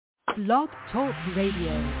Blog Talk Radio.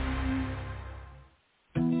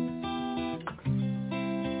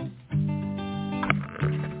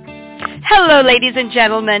 Hello, ladies and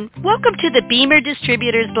gentlemen. Welcome to the BEMER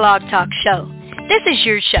Distributors Blog Talk Show. This is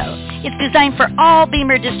your show. It's designed for all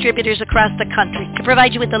BEMER distributors across the country to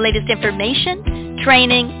provide you with the latest information,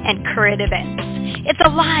 training, and current events. It's a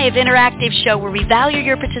live, interactive show where we value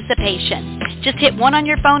your participation. Just hit 1 on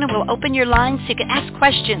your phone and we'll open your lines so you can ask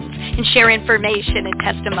questions and share information and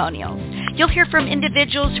testimonials. You'll hear from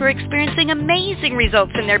individuals who are experiencing amazing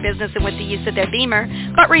results in their business and with the use of their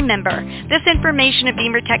BEMER. But remember, this information of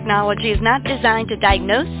BEMER technology is not designed to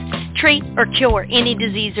diagnose, treat, or cure any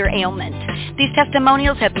disease or ailment. These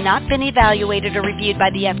testimonials have not been evaluated or reviewed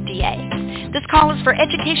by the FDA. This call is for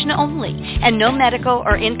education only, and no medical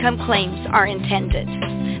or income claims are intended.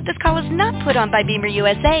 This call is not put on by BEMER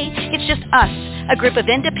USA. It's just us, a group of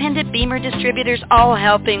independent BEMER distributors all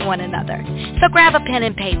helping one another. So grab a pen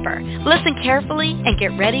and paper, listen carefully, and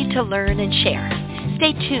get ready to learn and share.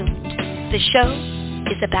 Stay tuned. The show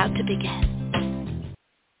is about to begin.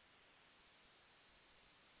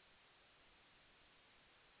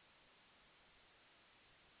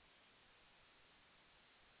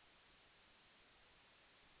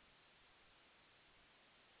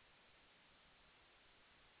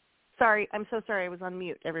 Sorry, I'm so sorry. I was on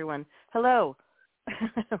mute, everyone. Hello.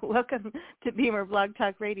 Welcome to BEMER Blog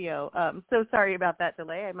Talk Radio. So sorry about that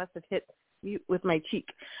delay. I must have hit mute with my cheek.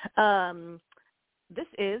 This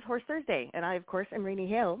is Horse Thursday, and I, of course, am Raini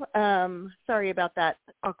Hale. Sorry about that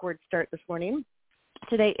awkward start this morning.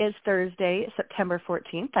 Today is Thursday, September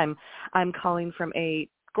 14th. I'm calling from a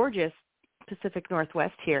gorgeous Pacific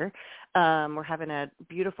Northwest here. We're having a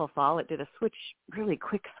beautiful fall. It did a really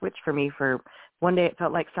quick switch for me. For one day it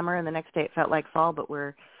felt like summer and the next day it felt like fall, but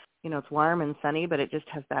it's warm and sunny, but it just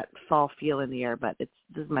has that fall feel in the air. But this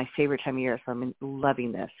is my favorite time of year, so I'm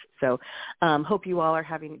loving this. So hope you all are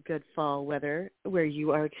having good fall weather where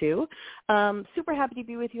you are too. Super happy to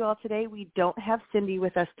be with you all today. We don't have Cindy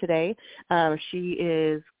with us today. She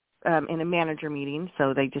is in a manager meeting,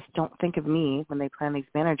 so they just don't think of me when they plan these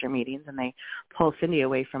manager meetings, and they pull Cindy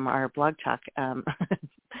away from our blog talk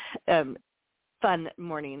fun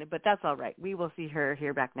morning, but that's all right. We will see her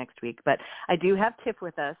here back next week. But I do have Tiff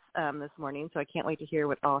with us this morning, so I can't wait to hear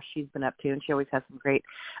what all she's been up to, and she always has some great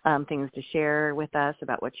things to share with us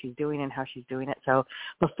about what she's doing and how she's doing it. So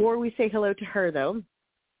before we say hello to her, though,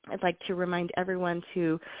 I'd like to remind everyone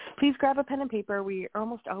to please grab a pen and paper. We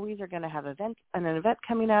almost always are going to have an event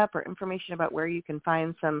coming up or information about where you can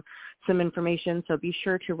find some information. So be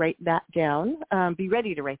sure to write that down. Be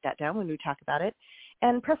ready to write that down when we talk about it.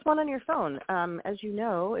 And press 1 on your phone. As you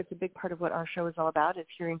know, it's a big part of what our show is all about, is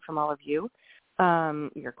hearing from all of you,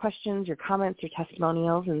 your questions, your comments, your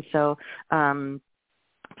testimonials. And so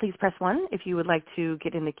please press 1 if you would like to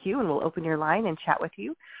get in the queue, and we'll open your line and chat with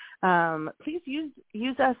you. Please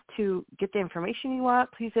use us to get the information you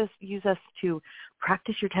want. Please just use us to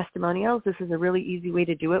practice your testimonials. This is a really easy way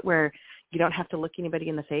to do it, where you don't have to look anybody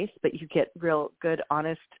in the face, but you get real good,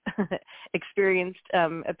 honest, experienced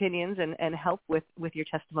opinions and help with your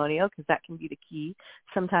testimonial, because that can be the key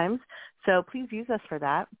sometimes. So please use us for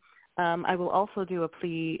that. I will also do a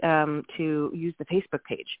plea to use the Facebook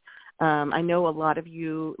page. I know a lot of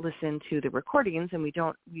you listen to the recordings, and we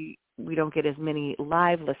don't get as many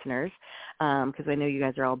live listeners because I know you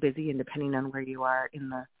guys are all busy, and depending on where you are in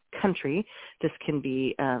the country, this can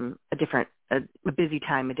be a busy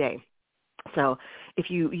time of day. So if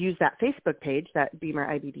you use that Facebook page, that BEMER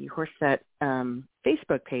IBD Horseset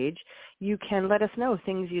Facebook page, you can let us know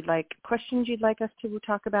things you'd like, questions you'd like us to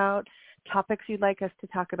talk about, topics you'd like us to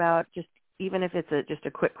talk about, just even if it's just a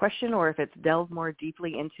quick question, or if it's delved more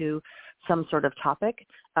deeply into some sort of topic.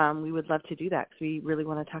 We would love to do that, because we really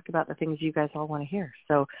want to talk about the things you guys all want to hear.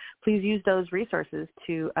 So please use those resources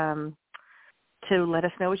to let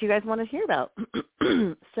us know what you guys want to hear about.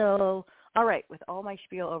 So, all right, with all my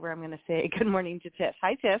spiel over, I'm going to say good morning to Tiff.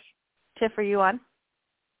 Hi, Tiff. Tiff, are you on?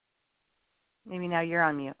 Maybe now you're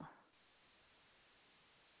on mute.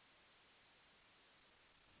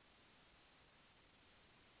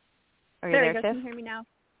 Are you there, Tiff? Can you hear me now?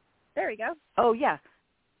 There we go. Oh, yeah.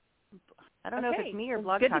 I don't know if it's me or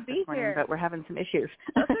Blog Talk this morning, but we're having some issues.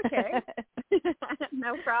 That's okay.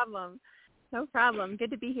 No problem.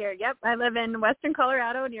 Good to be here. Yep, I live in western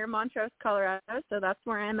Colorado, near Montrose, Colorado, so that's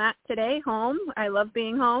where I'm at today, home. I love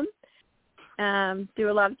being home.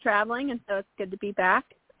 Do a lot of traveling, and so it's good to be back.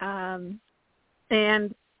 And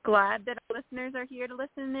glad that our listeners are here to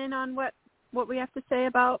listen in on what we have to say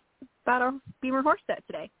about our BEMER horse set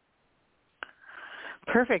today.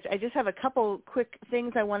 Perfect. I just have a couple quick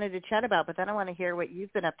things I wanted to chat about, but then I want to hear what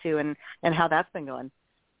you've been up to and how that's been going.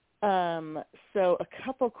 So a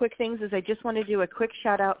couple quick things is I just want to do a quick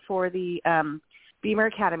shout out for the BEMER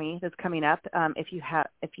Academy that's coming up. If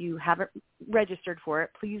you haven't registered for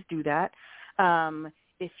it, please do that.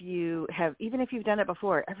 If you have, even if you've done it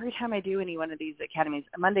before, every time I do any one of these academies,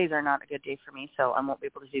 Mondays are not a good day for me, so I won't be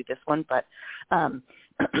able to do this one. But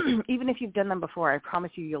even if you've done them before, I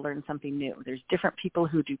promise you'll learn something new. There's different people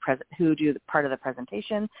who do part of the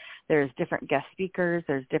presentation. There's different guest speakers.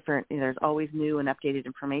 There's always new and updated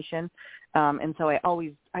information, and so I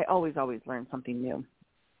always learn something new.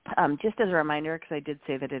 Just as a reminder, because I did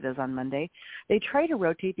say that it is on Monday, they try to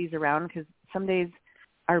rotate these around because some days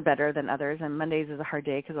are better than others, and Mondays is a hard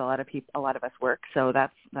day because a lot of us work, so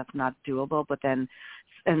that's not doable. But then,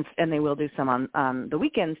 and they will do some on the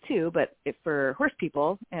weekends too. But for horse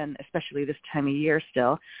people, and especially this time of year,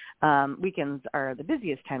 still weekends are the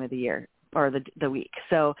busiest time of the year or the week.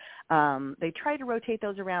 So they try to rotate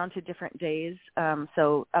those around to different days.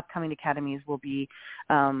 So upcoming academies will be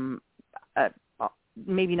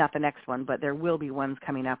maybe not the next one, but there will be ones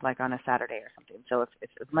coming up like on a Saturday or something. So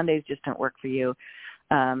if Mondays just don't work for you,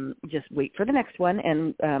 just wait for the next one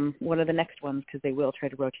and one of the next ones, because they will try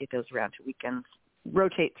to rotate those around to weekends,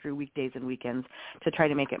 rotate through weekdays and weekends to try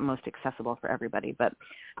to make it most accessible for everybody. But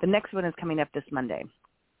the next one is coming up this Monday.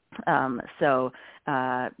 So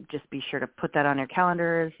just be sure to put that on your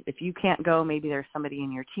calendars. If you can't go, maybe there's somebody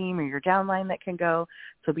in your team or your downline that can go.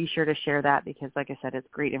 So be sure to share that, because like I said, it's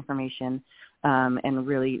great information and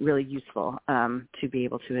really, really useful to be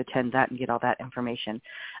able to attend that and get all that information.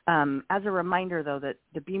 As a reminder, though, that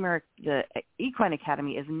the Equine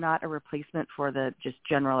Academy is not a replacement for the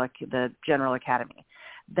general academy.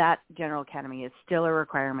 That general academy is still a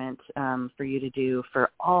requirement for you to do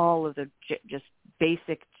for all of the just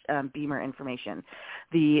basic BEMER information.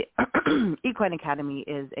 The Equine Academy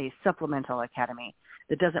is a supplemental academy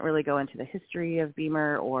that doesn't really go into the history of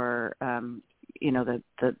BEMER or the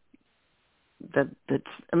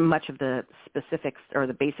much of the specifics or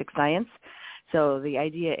the basic science. So the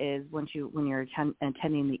idea is when you're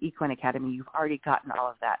attending the Equine Academy, you've already gotten all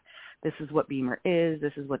of that. This is what BEMER is.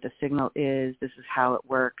 This is what the signal is. This is how it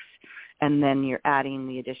works. And then you're adding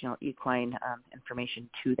the additional equine information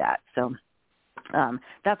to that. So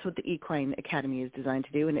that's what the Equine Academy is designed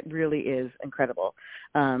to do, and it really is incredible.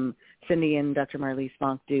 Cindy and Dr. Marlise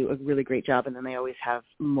Fonk do a really great job, and then they always have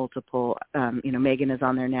multiple, Megan is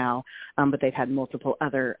on there now, but they've had multiple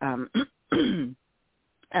other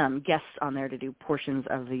guests on there to do portions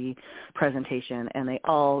of the presentation, and they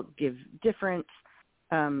all give different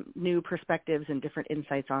new perspectives and different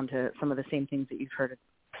insights onto some of the same things that you've heard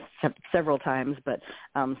several times, but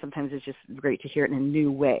sometimes it's just great to hear it in a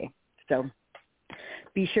new way. So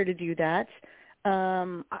be sure to do that.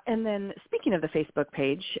 And then speaking of the Facebook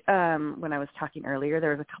page, when I was talking earlier, there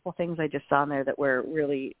was a couple things I just saw on there that were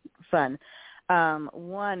really fun.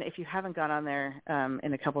 One, if you haven't gone on there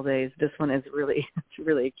in a couple days, this one is it's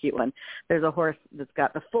really a cute one. There's a horse that's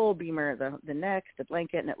got the full BEMER, the neck, the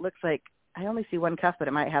blanket, and it looks like I only see one cuff, but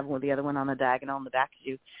it might have one with the other one on the diagonal on the back because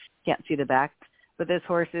you can't see the back. But this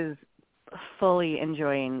horse is fully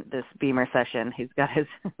enjoying this BEMER session. He's got his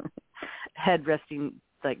head resting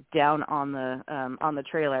like down on the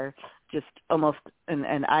trailer, just almost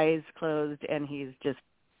and eyes closed, and he's just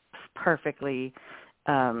perfectly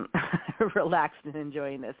relaxed and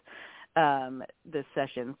enjoying this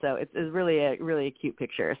session. So it's really a cute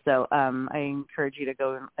picture. So I encourage you to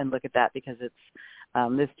go and look at that, because it's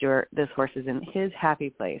this horse is in his happy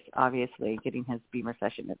place, obviously getting his BEMER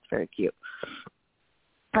session. It's very cute.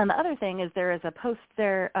 And the other thing is there is a post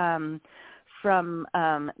there from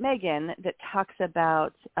Megan that talks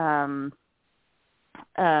about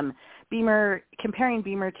BEMER, comparing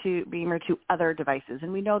BEMER to other devices.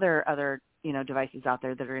 And we know there are other devices out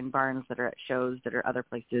there that are in barns, that are at shows, that are other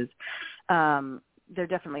places. They're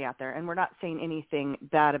definitely out there, and we're not saying anything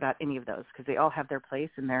bad about any of those, because they all have their place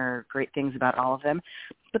and there are great things about all of them.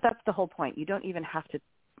 But that's the whole point. You don't even have to.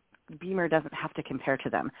 BEMER doesn't have to compare to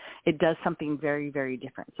them. It does something very, very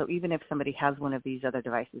different. So even if somebody has one of these other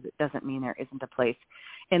devices, it doesn't mean there isn't a place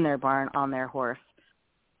in their barn, on their horse,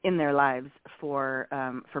 in their lives for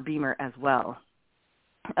BEMER as well.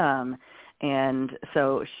 And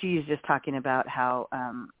so she's just talking about how,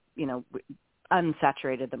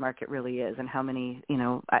 unsaturated the market really is, and how many,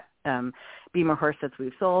 BEMER horse sets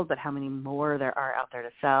we've sold, but how many more there are out there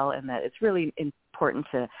to sell, and that it's really important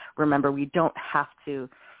to remember we don't have to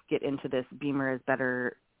get into this BEMER is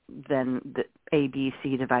better than the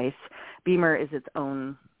ABC device. BEMER is its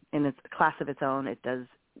own, in its class of its own. It does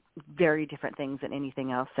very different things than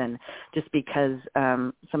anything else, and just because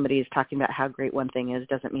somebody is talking about how great one thing is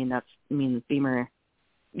doesn't mean means BEMER.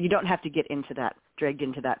 You don't have to get into that dragged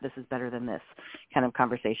into that this is better than this kind of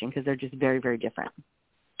conversation, because they're just very, very different.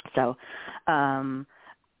 So,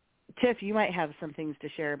 Tiff, you might have some things to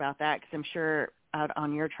share about that, because I'm sure out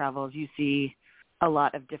on your travels you see a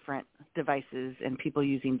lot of different devices and people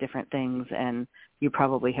using different things, and you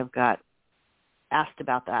probably have got asked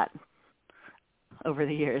about that over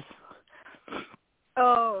the years.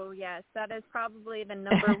 Oh, yes, that is probably the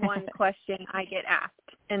number one question I get asked.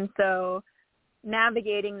 And so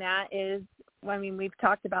navigating that is, I mean, we've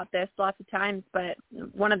talked about this lots of times, but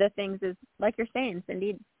one of the things is, like you're saying,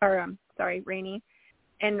 Raini,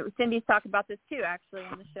 and Cindy's talked about this too, actually,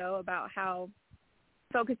 on the show, about how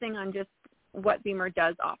focusing on just what BEMER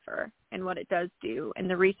does offer and what it does do and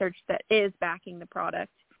the research that is backing the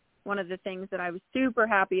product. One of the things that I was super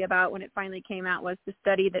happy about when it finally came out was the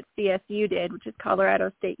study that CSU did, which is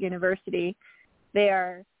Colorado State University. They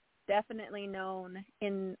are definitely known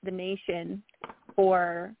in the nation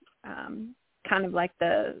for kind of like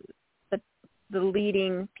the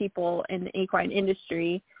leading people in the equine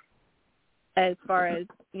industry as far as,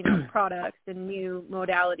 you know, products and new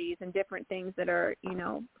modalities and different things that are, you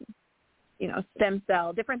know, stem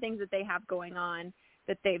cell, different things that they have going on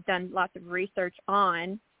that they've done lots of research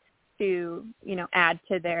on to, you know, add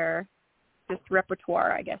to their just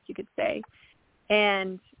repertoire, I guess you could say.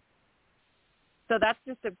 And so that's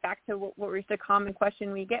just back to what was the common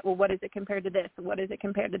question we get. Well, what is it compared to this? What is it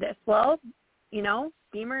compared to this? Well, you know,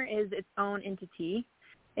 BEMER is its own entity.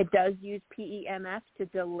 It does use PEMF to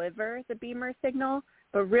deliver the BEMER signal,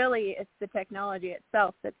 but really it's the technology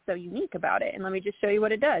itself that's so unique about it. And let me just show you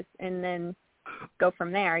what it does and then go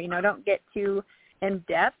from there. You know, don't get too in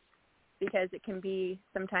depth, because it can be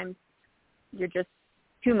sometimes you're just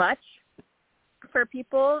too much for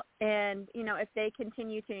people. And, you know, if they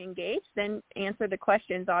continue to engage, then answer the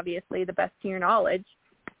questions, obviously, the best to your knowledge.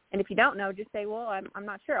 And if you don't know, just say, well, I'm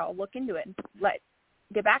not sure. I'll look into it and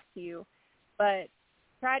get back to you. But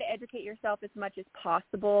try to educate yourself as much as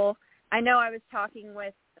possible. I know I was talking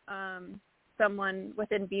with someone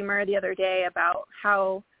within BEMER the other day about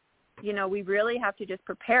how, you know, we really have to just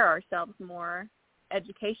prepare ourselves more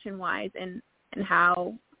education-wise and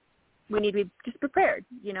how we need to be just prepared.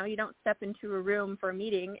 You know, you don't step into a room for a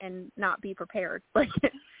meeting and not be prepared.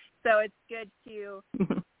 So it's good to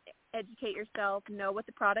educate yourself, know what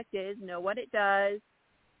the product is, know what it does.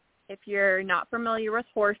 If you're not familiar with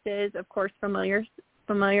horses, of course,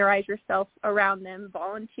 familiarize yourself around them,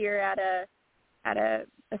 volunteer at a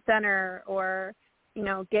center, or, you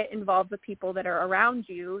know, get involved with people that are around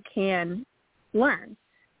you can learn.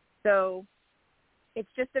 So it's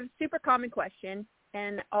just a super common question,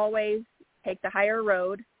 and always take the higher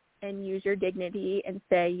road and use your dignity and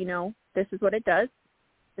say, you know, this is what it does.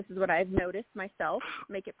 This is what I've noticed myself.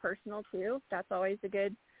 Make it personal too. That's always a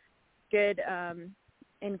good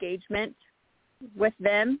engagement with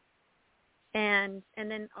them. And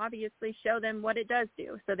then obviously show them what it does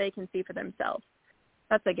do so they can see for themselves.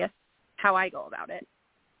 That's, I guess, how I go about it.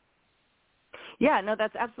 Yeah, no,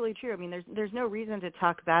 that's absolutely true. I mean, there's no reason to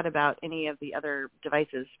talk bad about any of the other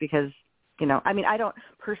devices, because, you know, I mean, I don't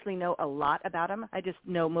personally know a lot about them. I just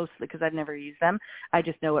know mostly because I've never used them. I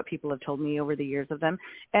just know what people have told me over the years of them.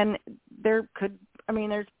 And there's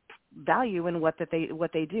value in what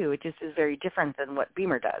they do. It just is very different than what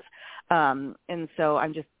BEMER does. And so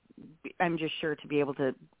I'm just sure to be able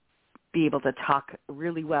to talk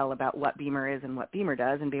really well about what BEMER is and what BEMER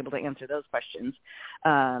does, and be able to answer those questions.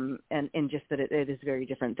 And just that it is very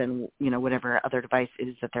different than, you know, whatever other device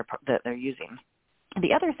is that they're using.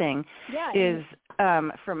 The other thing is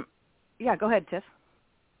go ahead, Tiff.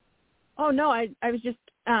 Oh, no, I was just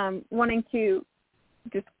wanting to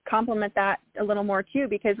just compliment that a little more too,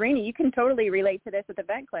 because Raini, you can totally relate to this with the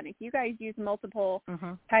vet clinic. You guys use multiple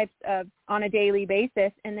types of on a daily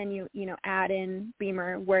basis, and then you add in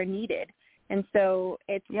BEMER where needed. And so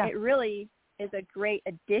it really is a great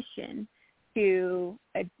addition to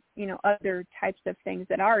other types of things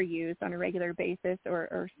that are used on a regular basis,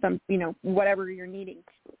 or some, you know, whatever you're needing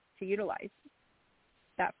to utilize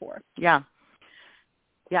that for. Yeah.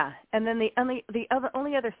 Yeah, and then the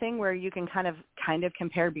only other thing where you can kind of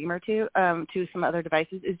compare BEMER to some other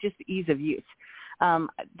devices is just the ease of use.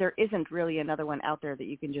 There isn't really another one out there that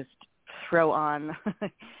you can just throw on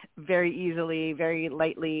very easily, very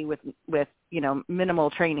lightly with you know, minimal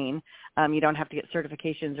training. You don't have to get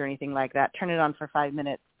certifications or anything like that. Turn it on for 5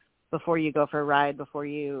 minutes before you go for a ride, before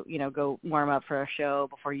you go warm up for a show,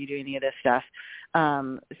 before you do any of this stuff.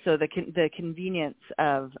 So the convenience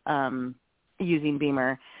of using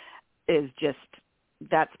BEMER is just,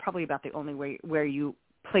 that's probably about the only way where you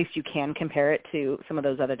place you can compare it to some of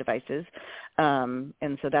those other devices.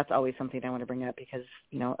 And so that's always something I want to bring up because,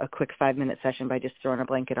 a quick 5-minute session by just throwing a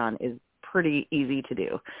blanket on is pretty easy to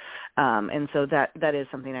do. And so that is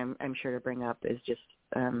something I'm sure to bring up is just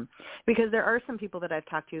because there are some people that I've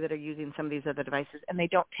talked to that are using some of these other devices and they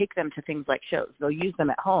don't take them to things like shows. They'll use them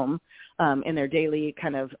at home in their daily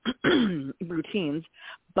kind of routines,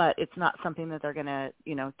 but it's not something that they're going to,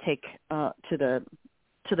 take to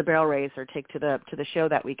the barrel race or take to the show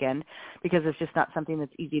that weekend because it's just not something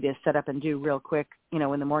that's easy to set up and do real quick, in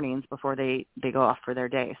the mornings before they go off for their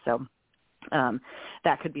day. So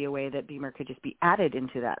that could be a way that BEMER could just be added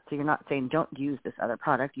into that. So you're not saying don't use this other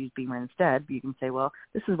product, use BEMER instead. But you can say, well,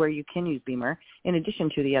 this is where you can use BEMER in addition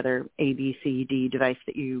to the other A, B, C, D device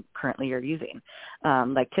that you currently are using.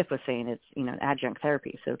 Like Tiff was saying, it's, adjunct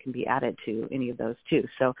therapy, so it can be added to any of those too.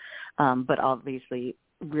 So, but obviously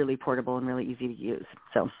really portable and really easy to use.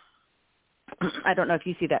 So I don't know if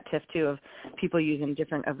you see that, Tiff, too, of people using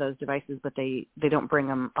different of those devices, but they don't bring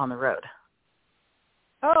them on the road.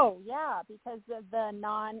 Oh, yeah, because of the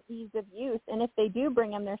non-ease of use. And if they do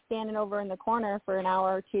bring them, they're standing over in the corner for an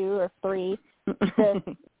hour or 2 or 3 just,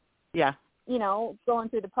 yeah. Going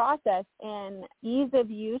through the process. And ease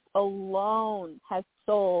of use alone has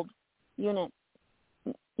sold units,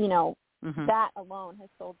 that alone has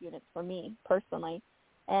sold units for me personally.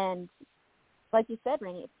 And like you said,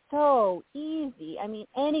 Raini, it's so easy. I mean,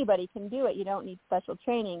 anybody can do it. You don't need special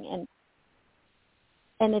training.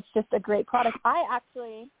 And it's just a great product. I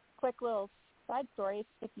actually, quick little side story,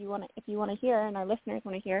 if you want to hear, and our listeners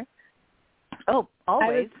want to hear. Oh,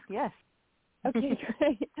 always, yes. Okay,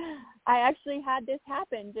 great. I actually had this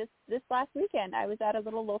happen just this last weekend. I was at a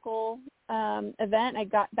little local event. I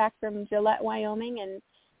got back from Gillette, Wyoming, and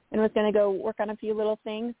was going to go work on a few little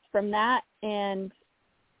things from that. And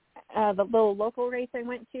the little local race I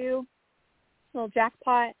went to, little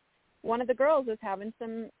jackpot, one of the girls was having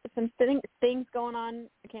some things going on.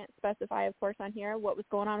 I can't specify, of course, on here what was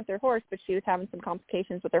going on with her horse, but she was having some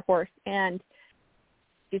complications with her horse, and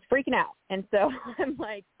she's freaking out. And so I'm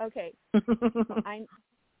like, okay,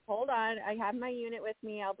 hold on. I have my unit with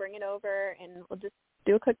me. I'll bring it over, and we'll just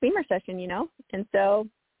do a quick BEMER session, And so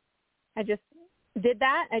I just did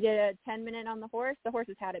that. I did a 10-minute on the horse. The horse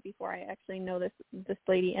has had it before. I actually know this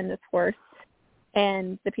lady and this horse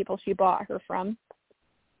and the people she bought her from.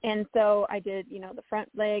 And so I did, the front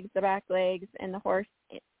legs, the back legs, and the horse.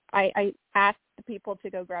 I asked the people to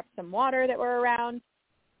go grab some water that were around,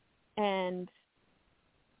 and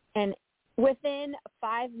within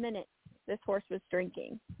 5 minutes, this horse was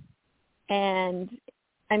drinking. And,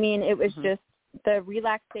 I mean, it was just the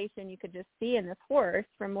relaxation you could just see in this horse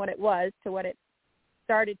from what it was to what it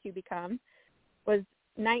started to become was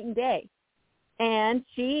night and day. And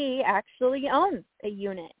she actually owns a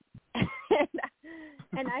unit.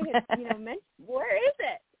 And I had, mentioned, where is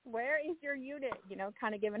it? Where is your unit?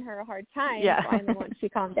 Kind of giving her a hard time. Yeah. Finally, once she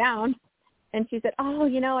calmed down, and she said, "Oh,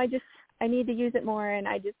 I need to use it more, and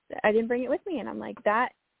I didn't bring it with me." And I'm like,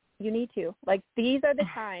 "That you need to. Like, these are the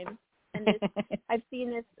times." And I've seen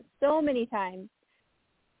this so many times.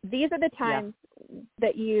 These are the times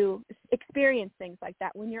that you experience things like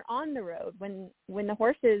that when you're on the road, when the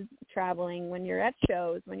horse is traveling, when you're at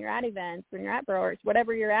shows, when you're at events, when you're at brewers,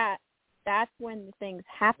 whatever you're at. That's when the things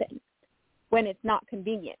happen, when it's not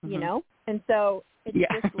convenient, And so it's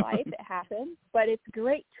just life. It happens. But it's a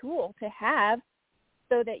great tool to have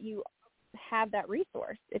so that you have that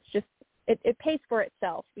resource. It's just, it pays for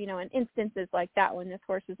itself, in instances like that when this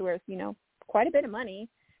horse is worth, quite a bit of money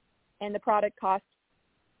and the product costs,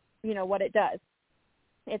 what it does.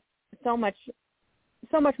 It's so much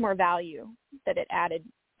more value that it added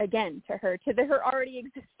again to her already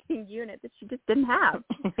existing unit that she just didn't have.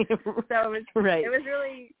 So it was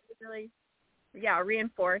really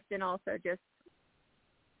reinforced, and also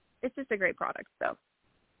it's just a great product. So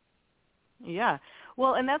yeah,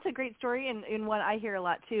 well, and that's a great story, and what I hear a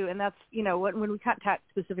lot too. And that's when we can't talk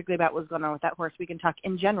specifically about what's going on with that horse, we can talk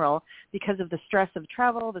in general because of the stress of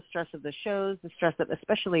travel, the stress of the shows, the stress of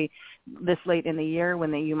especially this late in the year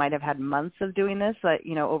when you might have had months of doing this,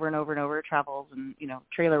 over and over and over, travels and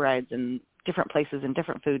trailer rides and different places and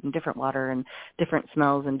different food and different water and different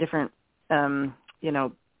smells and different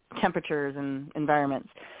temperatures and environments.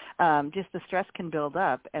 Just the stress can build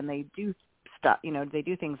up, and they do stuff, they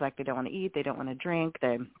do things like they don't want to eat, they don't want to drink,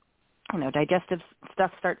 digestive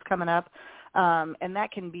stuff starts coming up, and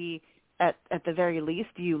that can be at the very least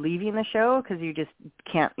you leaving the show because you just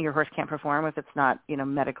your horse can't perform if it's not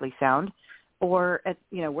medically sound, or at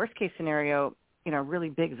worst case scenario really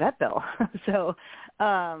big vet bill. So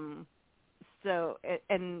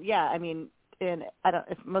and I don't,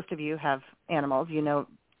 if most of you have animals, you know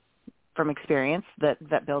from experience that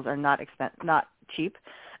vet bills are not cheap,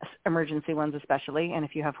 emergency ones especially, and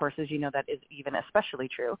if you have horses, you know that is even especially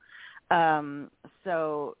true.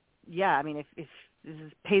 So yeah, I mean, if this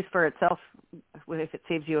pays for itself, if it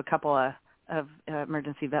saves you a couple of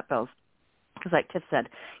emergency vet bills, because like Tiff said,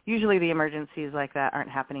 usually the emergencies like that aren't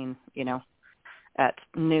happening, you know, at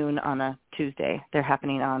noon on a Tuesday. They're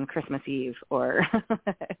happening on Christmas Eve or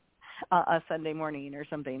a Sunday morning or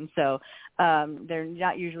something. So they're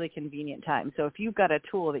not usually convenient times. So if you've got a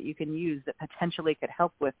tool that you can use that potentially could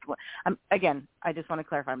help with, again, I just want to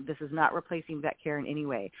clarify, this is not replacing vet care in any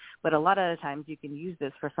way, but a lot of the times you can use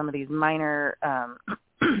this for some of these minor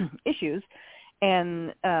issues,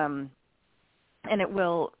 and it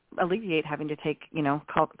will alleviate having to take, you know,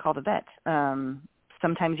 call the vet.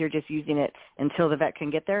 Sometimes you're just using it until the vet can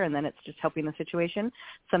get there, and then it's just helping the situation.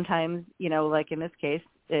 Sometimes, you know, like in this case,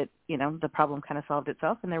 the problem kind of solved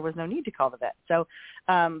itself, and there was no need to call the vet. So,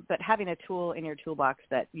 but having a tool in your toolbox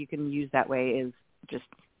that you can use that way is just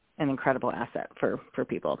an incredible asset for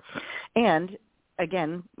people. And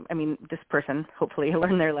again, I mean, this person hopefully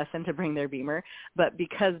learned their lesson to bring their BEMER, but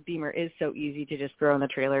because BEMER is so easy to just throw in the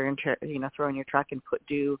trailer and, throw in your truck and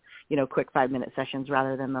do, quick 5-minute sessions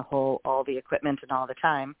rather than all the equipment and all the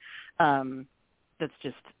time, that's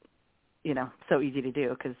just, so easy to do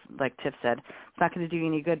because, like Tiff said, it's not going to do you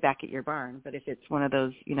any good back at your barn. But if it's one of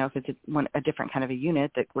those, if it's a different kind of a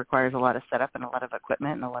unit that requires a lot of setup and a lot of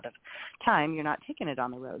equipment and a lot of time, you're not taking it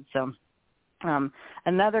on the road. So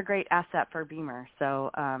another great asset for BEMER.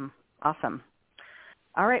 So awesome.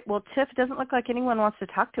 All right. Well, Tiff, it doesn't look like anyone wants to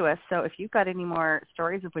talk to us. So if you've got any more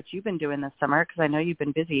stories of what you've been doing this summer, because I know you've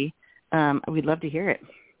been busy, we'd love to hear it.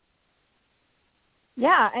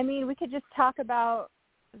 Yeah. I mean, we could just talk about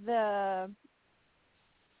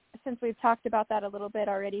since we've talked about that a little bit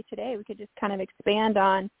already today, we could just kind of expand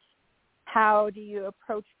on how do you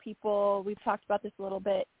approach people. We've talked about this a little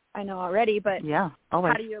bit, I know already, but yeah,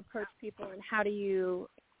 always. How do you approach people and how do you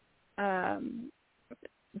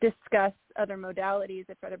discuss other modalities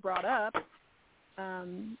if they're brought up?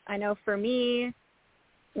 I know for me,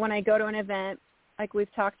 when I go to an event, like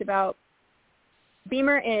we've talked about,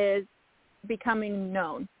 BEMER is becoming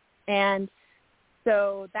known. And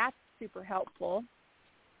so that's super helpful.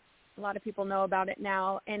 A lot of people know about it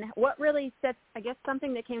now. And what really sets, I guess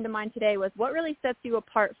something that came to mind today was what really sets you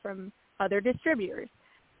apart from other distributors.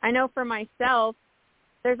 I know for myself,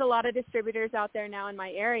 there's a lot of distributors out there now in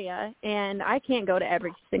my area, and I can't go to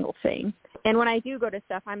every single thing. And when I do go to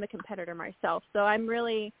stuff, I'm a competitor myself. So I'm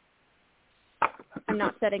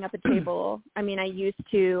not setting up a table. I mean, I used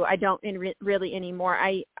to. I don't really anymore.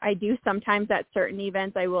 I do sometimes at certain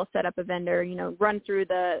events. I will set up a vendor, run through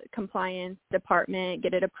the compliance department,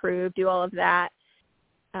 get it approved, do all of that.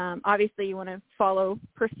 Obviously, you want to follow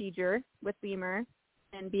procedure with BEMER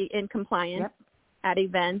and be in compliance. Yep. At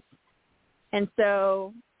events. And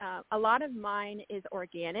so a lot of mine is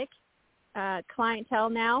organic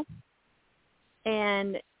clientele now.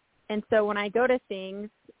 And so when I go to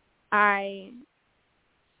things, I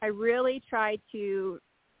really I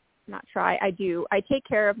take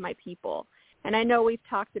care of my people. And I know we've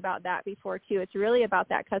talked about that before too. It's really about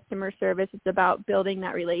that customer service. It's about building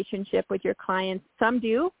that relationship with your clients. Some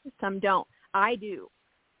do, some don't. I do.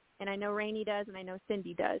 And I know Raini does, and I know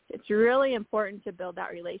Cindy does. It's really important to build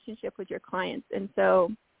that relationship with your clients. And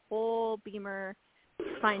so full BEMER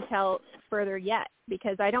clientele further yet,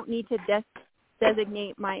 because I don't need to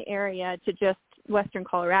designate my area to just Western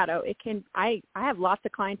Colorado. I have lots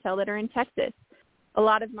of clientele that are in Texas. A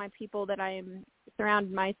lot of my people that I am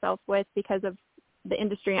surrounded myself with because of the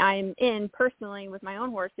industry I am in personally with my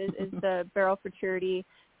own horses is the barrel futurity,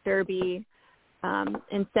 derby,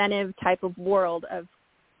 incentive type of world of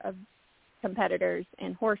competitors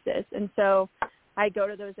and horses. And so I go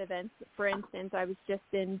to those events. For instance, I was just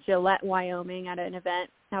in Gillette, Wyoming at an event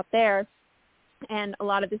out there, and a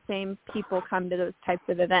lot of the same people come to those types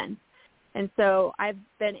of events. And so I've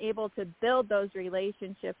been able to build those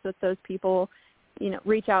relationships with those people,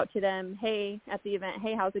 reach out to them, hey, at the event,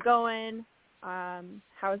 hey, how's it going?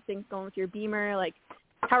 How's things going with your BEMER? Like,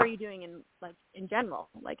 how are you doing in general?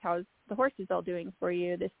 Like, how's the horses all doing for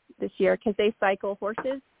you this year? Because they cycle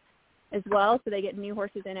horses as well, so they get new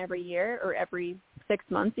horses in every year or every 6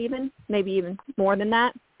 months even, maybe even more than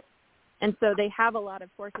that. And so they have a lot of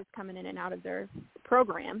horses coming in and out of their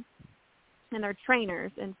program, and they're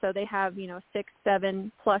trainers. And so they have, 6,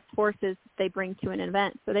 7+ horses they bring to an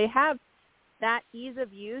event. So they have that ease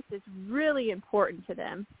of use is really important to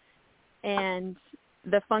them. And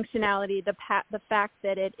the functionality, the fact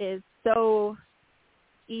that it is so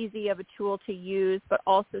easy of a tool to use, but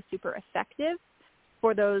also super effective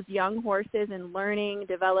for those young horses and learning,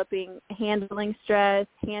 developing, handling stress,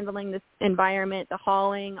 handling this environment, the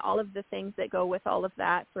hauling, all of the things that go with all of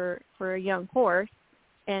that for a young horse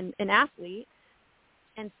and an athlete.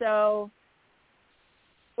 And so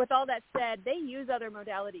with all that said, they use other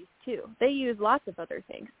modalities too. They use lots of other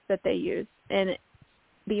things that they use. And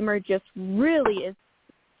BEMER just really is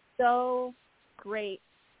so great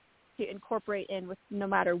to incorporate in with no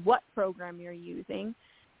matter what program you're using.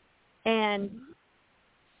 And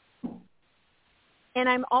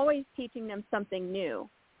I'm always teaching them something new,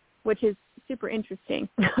 which is super interesting,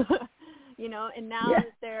 and now that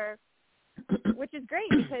they're, which is great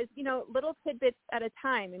because, little tidbits at a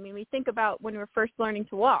time. I mean, we think about when we're first learning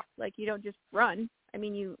to walk, like you don't just run. I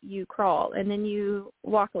mean, you crawl and then you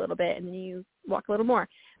walk a little bit and then you walk a little more.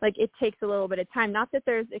 Like it takes a little bit of time. Not that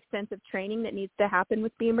there's extensive training that needs to happen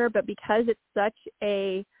with BEMER, but because it's such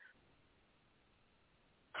a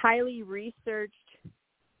highly researched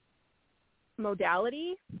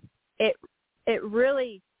modality, it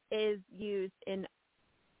really is used in,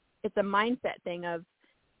 it's a mindset thing of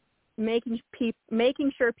making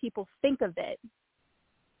sure people think of it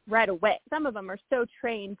right away. Some of them are so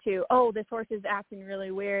trained to, this horse is acting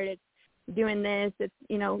really weird, it's doing this,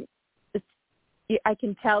 I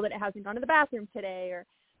can tell that it hasn't gone to the bathroom today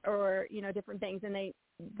or different things, and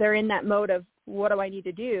they're in that mode of what do I need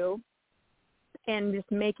to do, and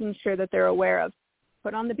just making sure that they're aware of,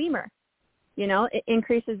 put on the BEMER. It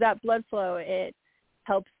increases that blood flow. It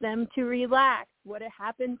helps them to relax. What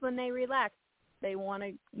happens when they relax? They want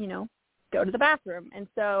to, go to the bathroom. And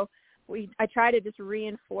so I try to just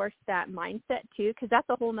reinforce that mindset too, because that's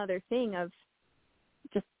a whole nother thing of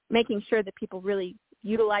just making sure that people really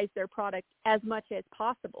utilize their product as much as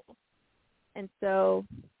possible. And so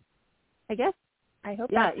I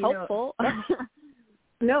hope that's helpful.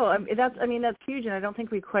 No, that's huge, and I don't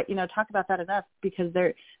think we quite, talk about that enough, because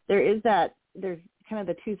there's kind of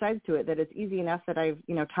the two sides to it, that it's easy enough that I've,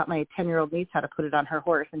 taught my 10-year-old niece how to put it on her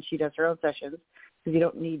horse, and she does her own sessions, because you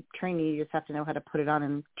don't need training, you just have to know how to put it on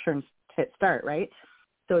and hit start, right?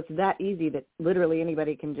 So it's that easy that literally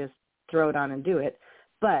anybody can just throw it on and do it.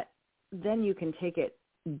 But then you can take it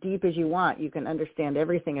deep as you want. You can understand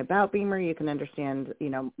everything about BEMER. You can understand,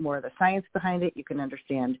 more of the science behind it. You can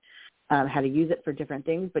understand how to use it for different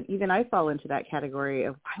things. But even I fall into that category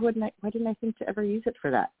of why didn't I think to ever use it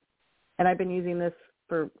for that? And I've been using this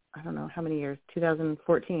for, I don't know how many years,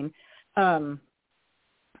 2014.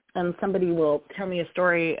 And somebody will tell me a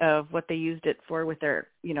story of what they used it for with their,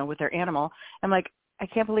 with their animal. I'm like, I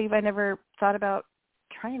can't believe I never thought about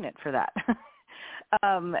trying it for that.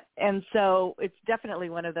 And so it's definitely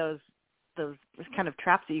one of those kind of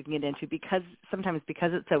traps that you can get into, because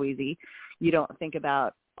it's so easy, you don't think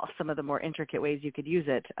about some of the more intricate ways you could use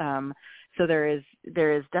it. So there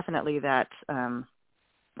is definitely that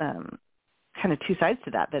kind of two sides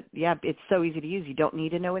to that, it's so easy to use. You don't need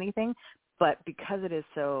to know anything, but because it is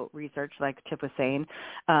so researched, like Tiff was saying,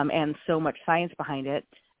 and so much science behind it,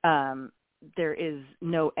 there is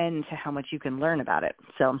no end to how much you can learn about it.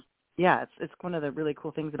 So yeah, it's one of the really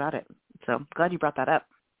cool things about it. So glad you brought that up.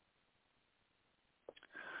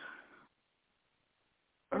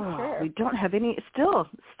 Sure. We don't have any still,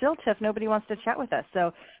 Tiff. Nobody wants to chat with us.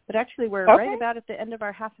 So, but actually, we're okay. right about at the end of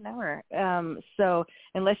our half an hour. So,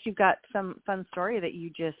 unless you've got some fun story that you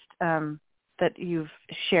just that you've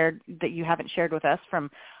shared that you haven't shared with us from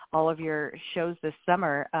all of your shows this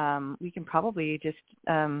summer, we can probably just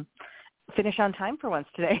finish on time for once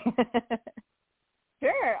today.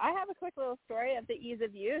 Sure. I have a quick little story of the ease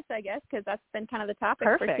of use, I guess, because that's been kind of the topic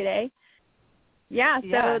Perfect. for today. Yeah.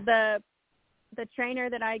 So the trainer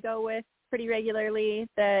that I go with pretty regularly,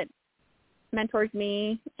 that mentors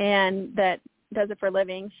me and that does it for a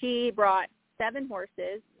living, she brought 7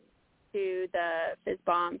 horses to the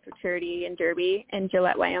FISBOM for charity and Derby in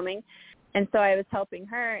Gillette, Wyoming. And so I was helping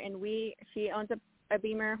her, and she owns a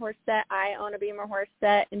BEMER horse set. I own a BEMER horse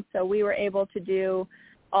set. And so we were able to do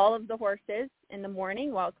all of the horses in the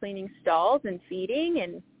morning while cleaning stalls and feeding.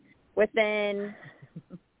 And within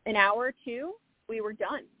an hour or two, we were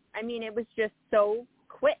done. I mean, it was just so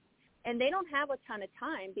quick. And they don't have a ton of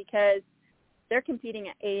time because they're competing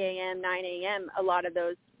at 8 a.m., 9 a.m., a lot of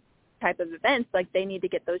those type of events. Like, they need to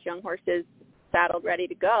get those young horses saddled, ready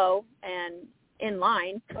to go, and in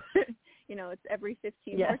line. It's every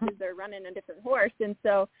 15 horses they're running a different horse. And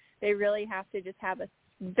so they really have to just have a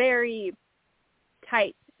very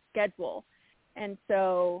tight schedule. And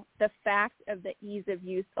so the fact of the ease of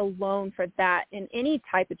use alone for that in any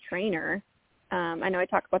type of trainer, I know I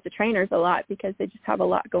talk about the trainers a lot because they just have a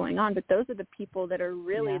lot going on, but those are the people that are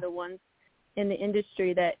really the ones in the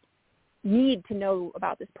industry that need to know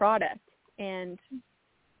about this product. And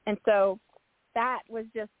so that was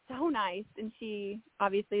just so nice. And she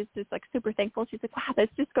obviously is just like super thankful. She's like, wow, this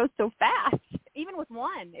just goes so fast. Even with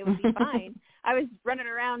one, it would be fine. I was running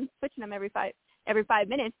around switching them every 5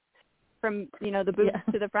 minutes from, the boot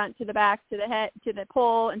to the front, to the back, to the head, to the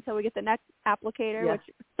pole until we get the next applicator, which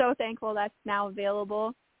I'm so thankful that's now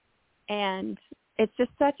available. And it's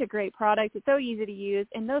just such a great product. It's so easy to use.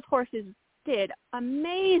 And those horses did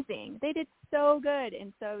amazing. They did so good.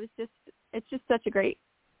 And so it's just such a great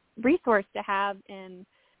resource to have, and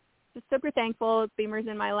just super thankful. BEMER's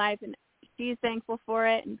in my life, and she's thankful for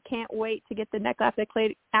it, and can't wait to get the neck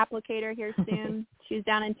applicator here soon. She's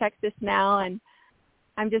down in Texas now, and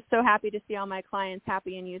I'm just so happy to see all my clients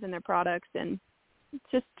happy and using their products, and it's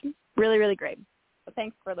just really, really great. So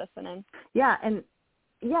thanks for listening. And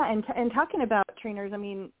talking about trainers, I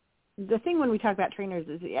mean, the thing when we talk about trainers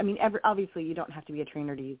is, I mean, obviously you don't have to be a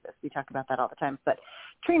trainer to use this. We talk about that all the time, but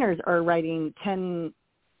trainers are riding 10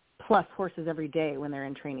 plus horses every day when they're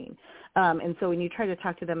in training. And so when you try to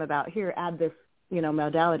talk to them about, here, add this,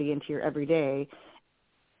 modality into your everyday,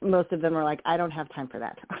 most of them are like, I don't have time for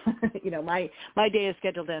that. My day is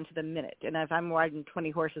scheduled down to the minute. And if I'm riding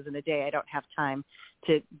 20 horses in a day, I don't have time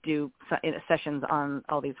to do sessions on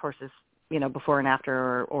all these horses, before and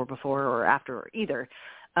after, or before or after either.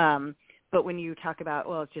 But when you talk about,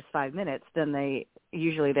 well, it's just 5 minutes, then they're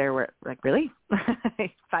like, really?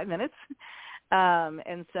 5 minutes?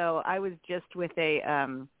 And so I was just with a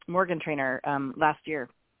Morgan trainer last year,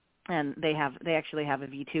 and they actually have a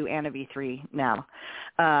V2 and a V3 now.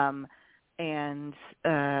 So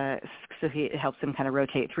it helps him kind of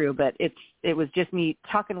rotate through. But it was just me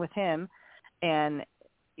talking with him, and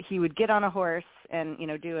he would get on a horse and,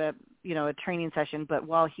 do a training session. But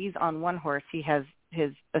while he's on one horse, he has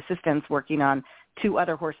his assistants working on 2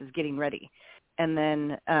 other horses getting ready. And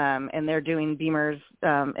then, and they're doing BEMERs,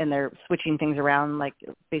 and they're switching things around, like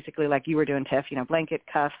basically like you were doing, Tiff, blanket,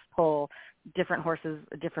 cuff, pole, different horses,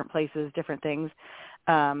 different places, different things.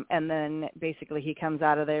 And then basically he comes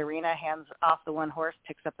out of the arena, hands off the one horse,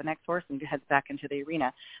 picks up the next horse, and heads back into the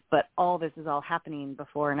arena. But all this is all happening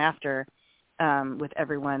before and after, with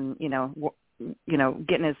everyone,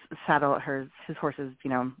 getting his saddle, his horses,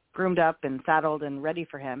 groomed up and saddled and ready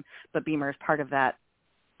for him. But BEMER is part of that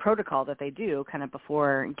protocol that they do kind of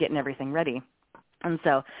before getting everything ready. And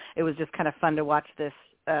so it was just kind of fun to watch this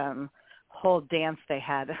whole dance they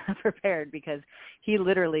had prepared, because he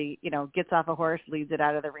literally, gets off a horse, leads it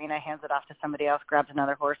out of the arena, hands it off to somebody else, grabs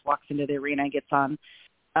another horse, walks into the arena, gets on,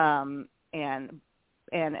 and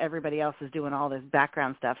everybody else is doing all this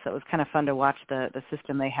background stuff. So it was kind of fun to watch the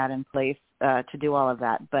system they had in place to do all of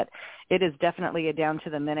that. But it is definitely a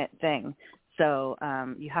down-to-the-minute thing. So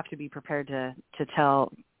you have to be prepared to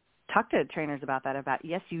talk to trainers about that,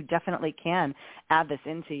 yes, you definitely can add this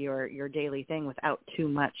into your daily thing without too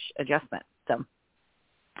much adjustment. So,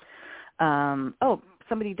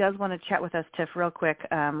 somebody does want to chat with us, Tiff, real quick.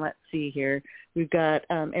 Let's see here. We've got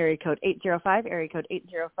area code 805. I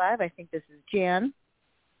think this is Jan.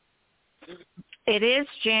 It is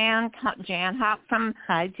Jan Hop from.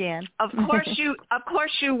 Hi, Jan. Of course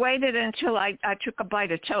you waited until I took a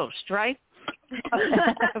bite of toast, right?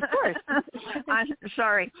 Of course. I'm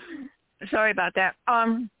sorry about that.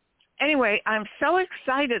 Anyway, I'm so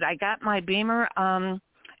excited. I got my BEMER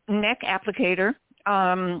neck applicator.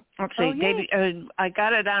 Let's see, I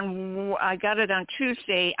got it on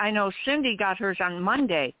Tuesday. I know Cindy got hers on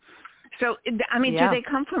Monday. So I mean, do they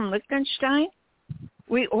come from Liechtenstein?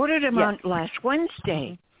 We ordered them on last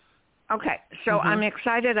Wednesday. Okay, so I'm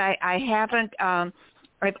excited. I haven't.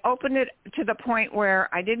 I've opened it to the point where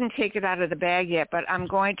I didn't take it out of the bag yet, but I'm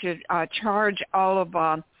going to charge all of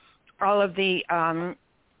the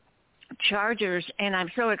chargers, and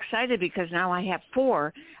I'm so excited because now I have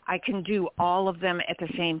 4. I can do all of them at the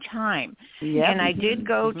same time. Yep. And I did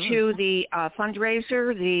go to the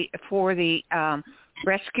fundraiser for the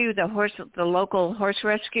rescue, the local horse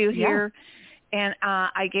rescue here. And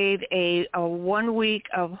I gave a 1 week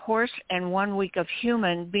of horse and 1 week of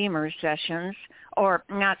human BEMER sessions, or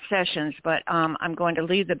not sessions, but I'm going to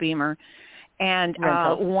lead the BEMER. And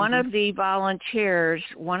one of the volunteers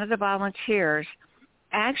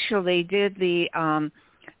actually did the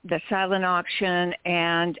silent auction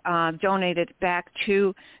and donated back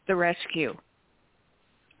to the rescue.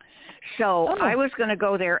 So I was going to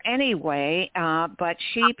go there anyway, but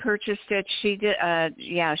she purchased it. She did,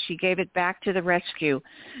 she gave it back to the rescue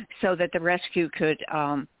so that the rescue could,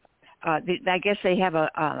 I guess they have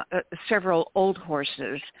several old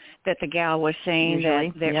horses that the gal was saying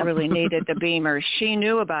that really needed the BEMER. She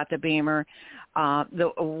knew about the BEMER,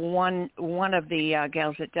 the one of the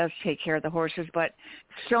gals that does take care of the horses, but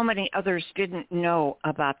so many others didn't know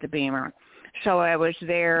about the BEMER. So I was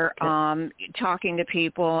there talking to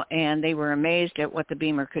people, and they were amazed at what the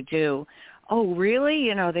BEMER could do. Oh, really?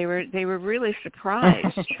 You know, they were really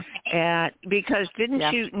surprised because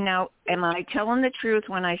didn't you? Now, am I telling the truth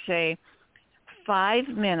when I say 5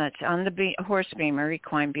 minutes on the horse BEMER,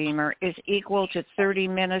 equine BEMER, is equal to 30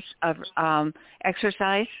 minutes of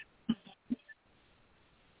exercise?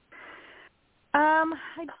 I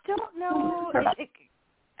don't know.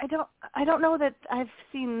 I don't know that I've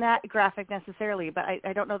seen that graphic necessarily, but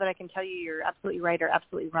I don't know that I can tell you you're absolutely right or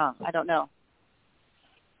absolutely wrong. I don't know.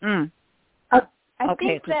 I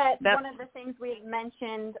think that one of the things we've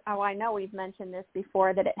mentioned, I know we've mentioned this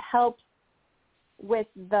before, that it helps with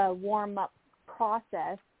the warm-up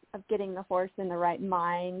process of getting the horse in the right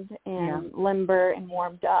mind and limber and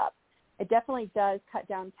warmed up. It definitely does cut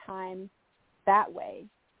down time that way,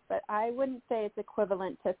 but I wouldn't say it's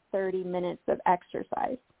equivalent to 30 minutes of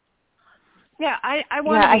exercise. Yeah, I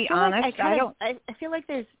want to be honest. I feel like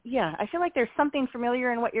there's something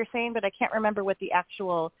familiar in what you're saying, but I can't remember what the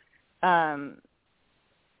actual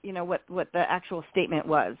what the actual statement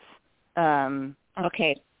was.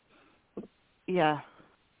 Okay. Yeah.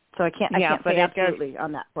 So I can't say absolutely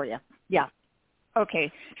on that for you. Yeah.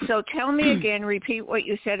 Okay. So tell me again, repeat what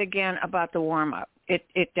you said again about the warm-up.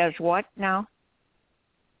 It does what now?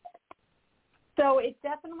 So it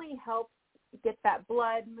definitely helps get that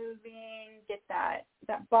blood moving, get that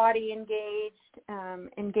body engaged,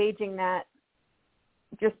 engaging that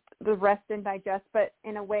just the rest and digest, but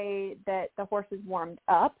in a way that the horse is warmed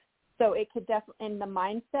up. So it could definitely, in the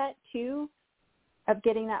mindset too, of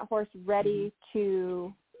getting that horse ready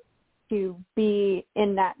to be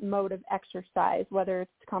in that mode of exercise, whether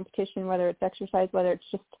it's competition, whether it's exercise, whether it's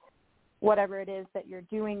just whatever it is that you're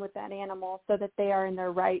doing with that animal, so that they are in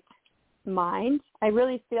their right mind. I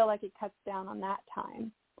really feel like it cuts down on that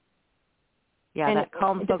time. Yeah, and that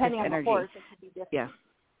calm, focused energy. Depending on the horse, it could be different. Yeah.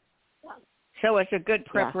 So it's a good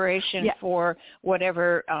preparation for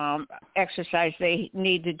whatever exercise they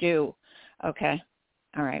need to do. Okay.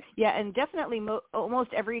 All right. Yeah, and definitely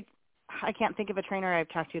almost every, I can't think of a trainer I've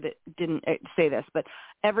talked to that didn't say this, but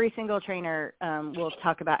every single trainer will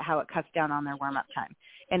talk about how it cuts down on their warm-up time.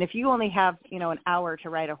 And if you only have, an hour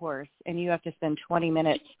to ride a horse and you have to spend 20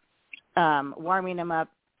 minutes warming them up,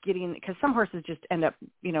 because some horses just end up,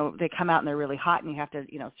 they come out and they're really hot and you have to,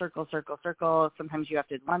 circle. Sometimes you have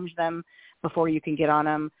to lunge them before you can get on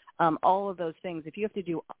them. All of those things, if you have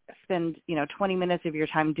to spend 20 minutes of your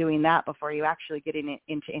time doing that before you actually get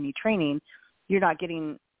into any training, you're not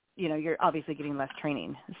getting, you're obviously getting less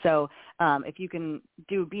training. So if you can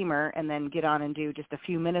do BEMER and then get on and do just a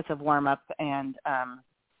few minutes of warm up and,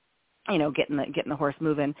 getting the horse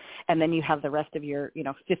moving, and then you have the rest of your,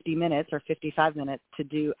 50 minutes or 55 minutes to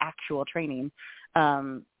do actual training,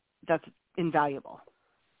 that's invaluable.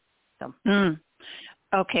 So.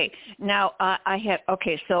 Okay. Now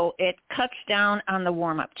so it cuts down on the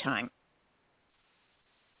warm-up time.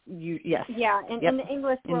 Yes. Yeah, in the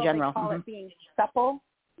English world, they call it being supple,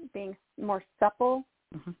 being more supple.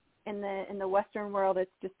 Mm-hmm. In the Western world,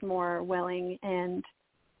 it's just more willing and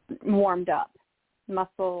warmed up,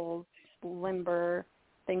 muscles, limber,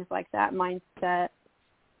 things like that, mindset.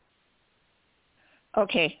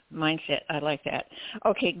 Okay, mindset. I like that.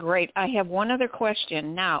 Okay, great. I have one other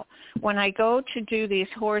question. Now, when I go to do these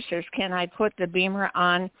horses, can I put the BEMER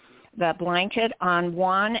on the blanket on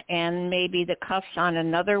one and maybe the cuffs on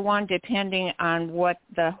another one, depending on what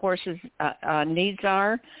the horse's needs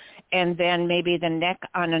are, and then maybe the neck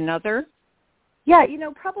on another? Yeah,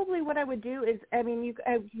 probably what I would do is, you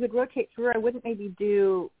would rotate through. I wouldn't maybe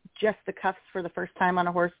do just the cuffs for the first time on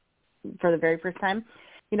a horse for the very first time.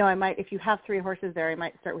 I might, if you have 3 horses there, I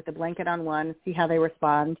might start with the blanket on one, see how they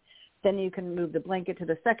respond. Then you can move the blanket to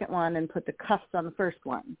the second one and put the cuffs on the first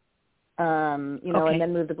one. And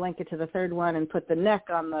then move the blanket to the third one and put the neck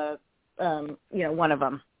on the, one of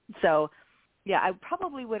them. So, yeah, I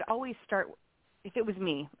probably would always start, if it was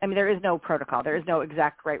me, there is no protocol. There is no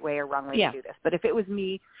exact right way or wrong way to do this. But if it was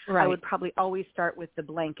me, I would probably always start with the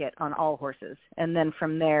blanket on all horses. And then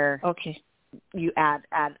from there, you add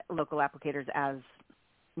local applicators as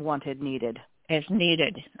wanted, needed. As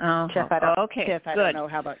needed. Tiff, I don't know.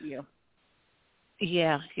 How about you?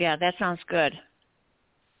 Yeah, that sounds good.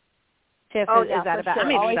 Tiff, is that about? Sure.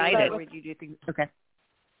 I'm excited. Would you do things? Okay.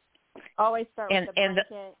 Always start with the blanket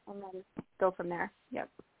and then go from there. Yep.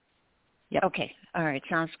 Okay. All right.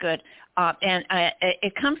 Sounds good. And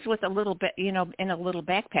it comes with a little bit, in a little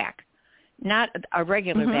backpack. not a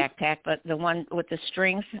regular backpack, but the one with the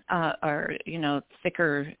strings or,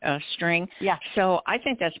 thicker string. Yeah. So I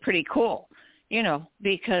think that's pretty cool,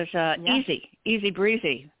 because easy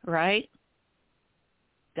breezy, right?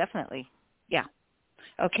 Definitely. Yeah.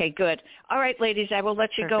 Okay, good. All right, ladies, I will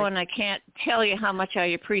let you go, and I can't tell you how much I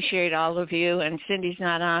appreciate all of you. And Cindy's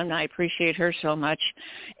not on. I appreciate her so much.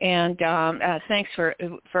 And thanks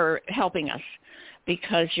for helping us,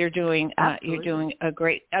 because you're doing a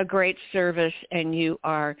great service, and you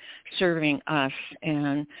are serving us,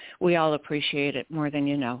 and we all appreciate it more than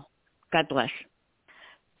you know. God bless.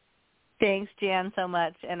 Thanks, Jan, so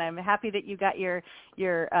much, and I'm happy that you got your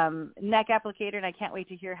neck applicator, and I can't wait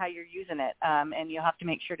to hear how you're using it. And you'll have to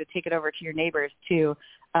make sure to take it over to your neighbors too,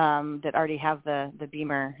 that already have the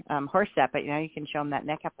BEMER horse set. But you can show them that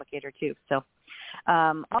neck applicator too. So,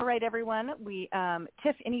 all right, everyone.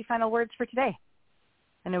 Tiff, any final words for today?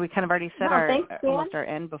 I know we kind of already said almost our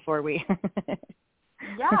end before we.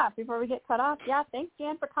 Before we get cut off. Yeah, thanks,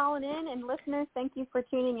 Jan, for calling in, and listeners, thank you for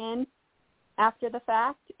tuning in after the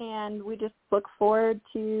fact, and we just look forward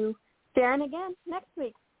to sharing again next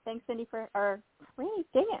week. Thanks, Cindy, Raini,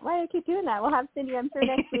 dang it, why do I keep doing that? We'll have Cindy, I'm sure,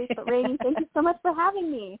 next week, but Raini, thank you so much for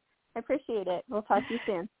having me. I appreciate it. We'll talk to you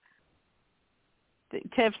soon.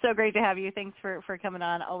 Tiff, so great to have you. Thanks for coming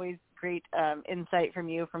on. Always great insight from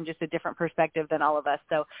you from just a different perspective than all of us.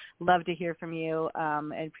 So love to hear from you,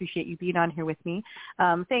 and appreciate you being on here with me.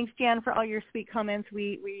 Thanks, Jan, for all your sweet comments.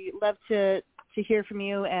 We love to hear from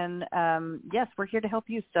you, and yes, we're here to help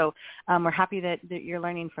you. So we're happy that you're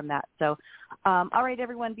learning from that. So all right,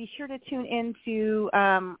 everyone, be sure to tune in to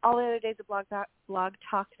all the other days of Blog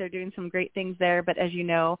Talk. They're doing some great things there. But as you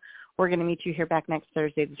know, we're going to meet you here back next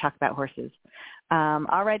Thursday to talk about horses.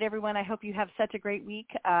 All right, everyone, I hope you have such a great week.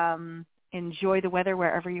 Enjoy the weather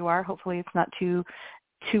wherever you are. Hopefully it's not too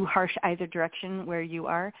harsh either direction where you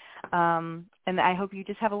are. And I hope you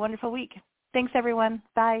just have a wonderful week. Thanks, everyone.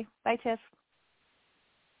 Bye. Bye, Tiff.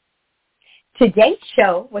 Today's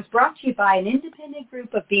show was brought to you by an independent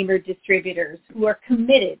group of BEMER distributors who are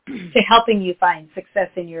committed to helping you find success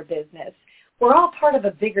in your business. We're all part of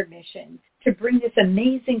a bigger mission to bring this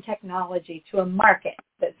amazing technology to a market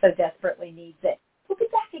that so desperately needs it. We'll be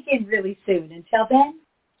back again really soon. Until then,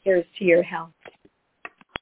 here's to your health.